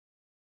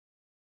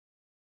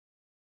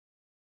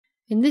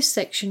In this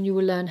section you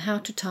will learn how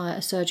to tie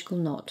a surgical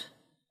knot.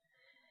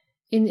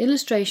 In the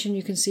illustration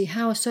you can see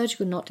how a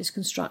surgical knot is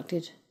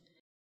constructed.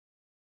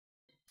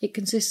 It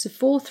consists of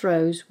 4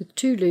 throws with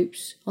 2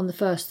 loops on the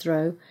first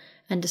throw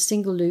and a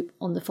single loop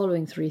on the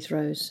following 3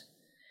 throws.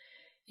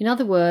 In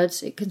other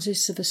words, it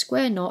consists of a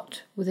square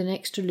knot with an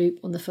extra loop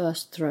on the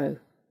first throw.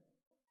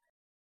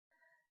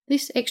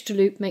 This extra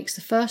loop makes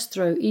the first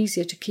throw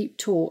easier to keep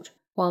taut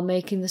while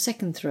making the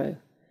second throw.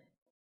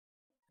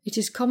 It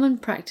is common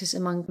practice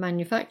among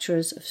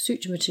manufacturers of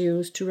suture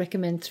materials to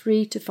recommend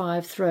 3 to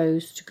 5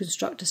 throws to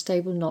construct a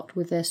stable knot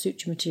with their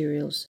suture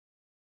materials,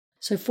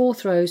 so 4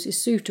 throws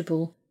is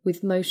suitable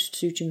with most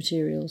suture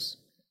materials.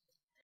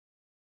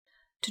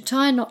 To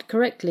tie a knot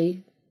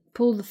correctly,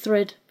 pull the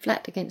thread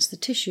flat against the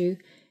tissue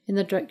in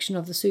the direction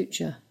of the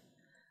suture.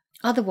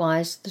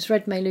 Otherwise, the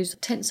thread may lose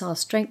tensile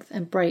strength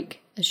and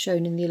break, as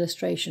shown in the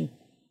illustration.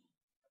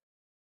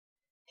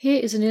 Here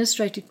is an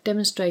illustrated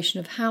demonstration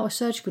of how a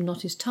surgical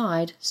knot is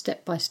tied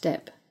step by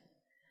step.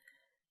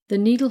 The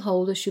needle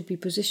holder should be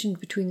positioned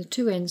between the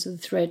 2 ends of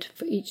the thread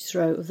for each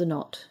throw of the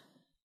knot.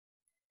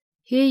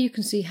 Here you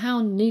can see how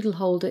the needle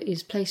holder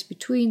is placed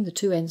between the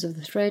 2 ends of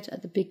the thread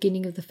at the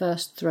beginning of the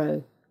first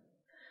throw.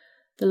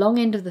 The long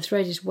end of the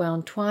thread is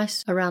wound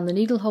twice around the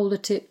needle holder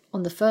tip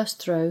on the first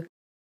throw,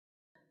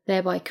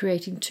 thereby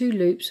creating 2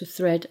 loops of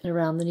thread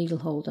around the needle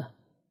holder.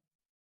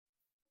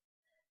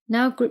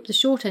 Now grip the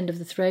short end of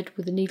the thread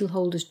with the needle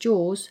holder's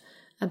jaws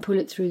and pull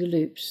it through the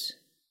loops.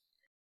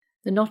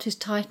 The knot is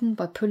tightened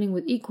by pulling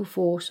with equal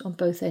force on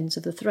both ends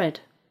of the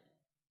thread.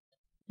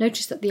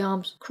 Notice that the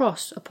arms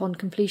cross upon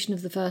completion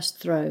of the first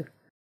throw.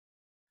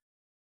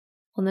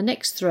 On the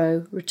next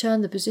throw,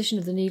 return the position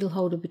of the needle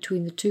holder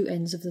between the 2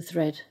 ends of the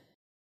thread.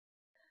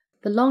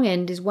 The long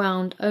end is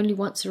wound only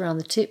once around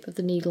the tip of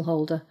the needle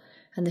holder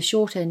and the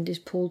short end is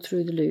pulled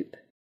through the loop.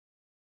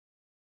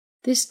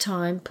 This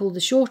time, pull the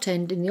short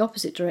end in the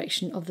opposite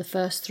direction of the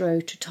first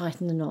throw to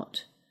tighten the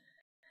knot.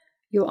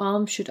 Your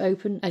arm should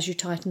open as you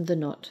tighten the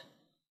knot.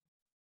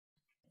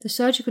 The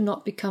surgical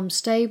knot becomes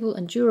stable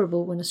and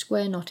durable when a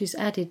square knot is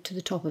added to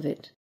the top of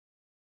it.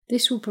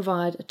 This will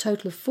provide a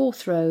total of 4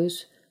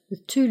 throws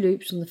with 2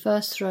 loops on the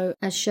first throw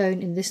as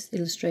shown in this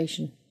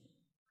illustration.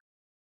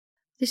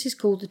 This is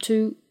called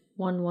the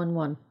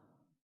 2-1-1-1.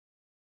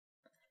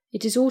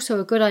 It is also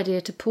a good idea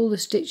to pull the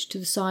stitch to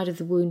the side of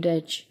the wound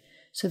edge,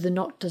 so the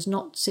knot does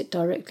not sit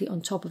directly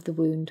on top of the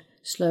wound,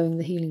 slowing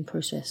the healing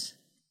process.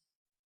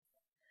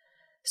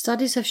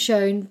 Studies have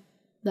shown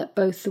that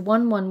both the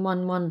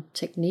 1-1-1-1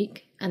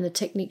 technique and the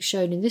technique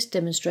shown in this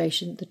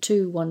demonstration, the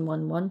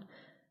 2-1-1-1,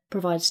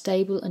 provide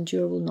stable and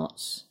durable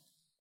knots.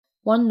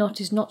 One knot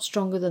is not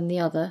stronger than the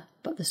other,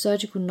 but the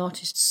surgical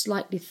knot is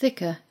slightly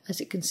thicker as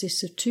it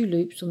consists of 2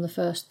 loops on the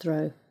first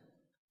throw.